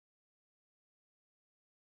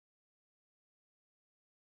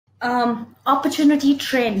Opportunity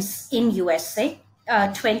trends in USA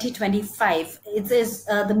 2025. It is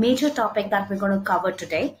the major topic that we're going to cover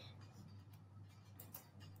today.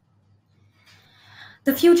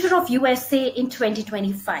 The future of USA in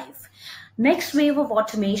 2025. Next wave of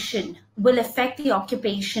automation will affect the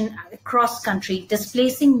occupation across country,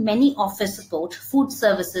 displacing many office support, food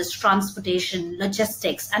services, transportation,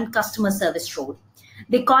 logistics, and customer service roles.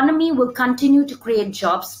 The economy will continue to create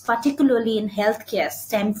jobs, particularly in healthcare,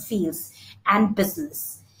 STEM fields, and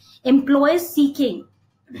business. Employers seeking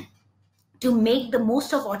to make the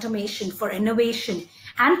most of automation for innovation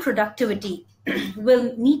and productivity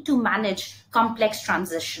will need to manage complex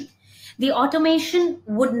transition. The automation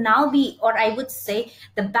would now be, or I would say,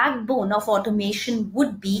 the backbone of automation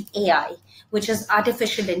would be AI, which is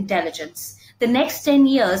artificial intelligence. The next 10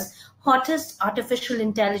 years, hottest artificial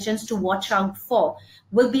intelligence to watch out for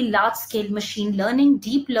will be large-scale machine learning,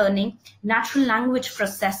 deep learning, natural language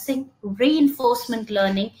processing, reinforcement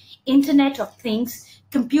learning, Internet of Things,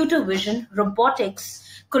 computer vision, robotics,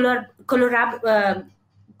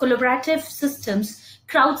 collaborative systems,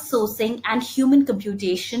 crowdsourcing, and human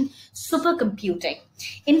computation, supercomputing.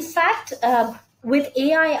 In fact, with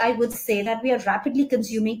AI, I would say that we are rapidly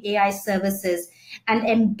consuming AI services and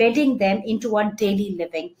embedding them into our daily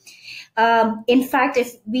living. In fact,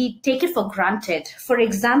 if we take it for granted, for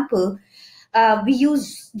example, we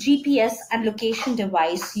use GPS and location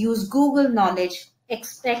device, use Google Knowledge,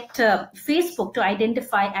 expect Facebook to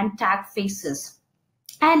identify and tag faces,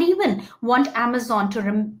 and even want Amazon to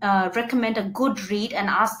recommend a good read and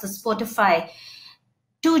ask the Spotify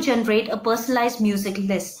to generate a personalized music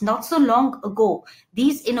list. Not so long ago,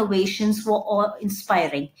 these innovations were all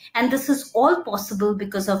inspiring, and this is all possible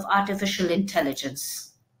because of artificial intelligence.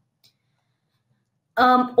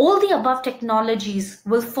 All the above technologies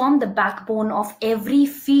will form the backbone of every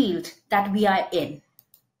field that we are in.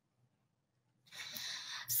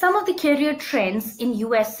 Some of the career trends in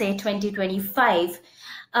USA 2025.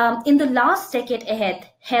 In the last decade ahead,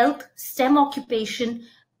 health, STEM occupation,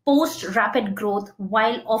 post-rapid growth,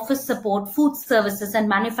 while office support, food services, and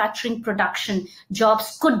manufacturing production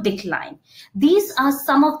jobs could decline. These are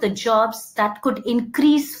some of the jobs that could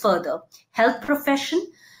increase further. Health profession,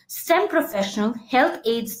 STEM professional, health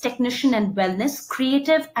aides, technician and wellness,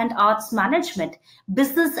 creative and arts management,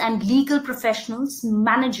 business and legal professionals,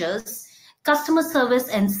 managers, customer service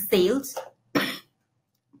and sales,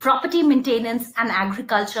 property maintenance and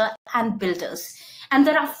agriculture, and builders. And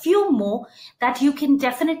there are a few more that you can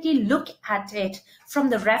definitely look at it from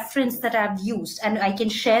the reference that I've used, and I can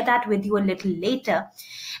share that with you a little later.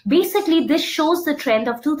 Basically, this shows the trend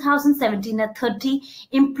of 2017 and 30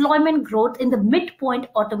 employment growth in the midpoint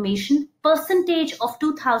automation percentage of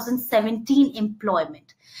 2017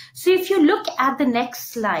 employment. So if you look at the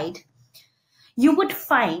next slide, you would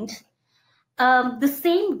find the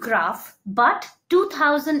same graph, but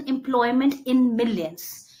 2000 employment in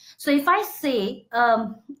millions. So if I say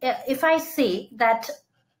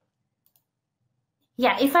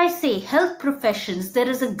health professions, there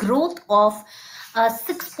is a growth of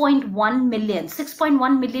 6.1 million.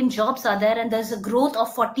 6.1 million jobs are there, and there's a growth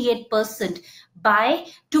of 48% by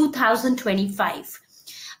 2025.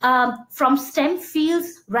 From STEM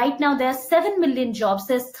fields, right now there are 7 million jobs.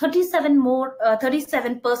 There's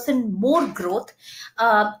 37% more growth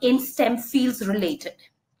in STEM fields related.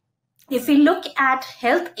 If we look at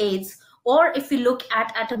health aides, or if we look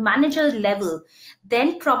at a manager level,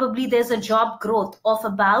 then probably there's a job growth of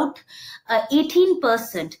about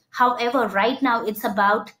 18%. However, right now it's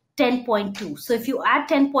about 10.2. So if you add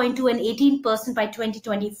 10.2 and 18% by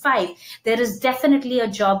 2025, there is definitely a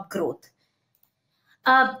job growth.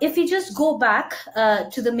 If we just go back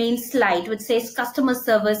to the main slide, which says customer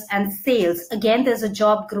service and sales, again, there's a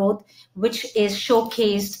job growth, which is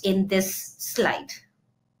showcased in this slide.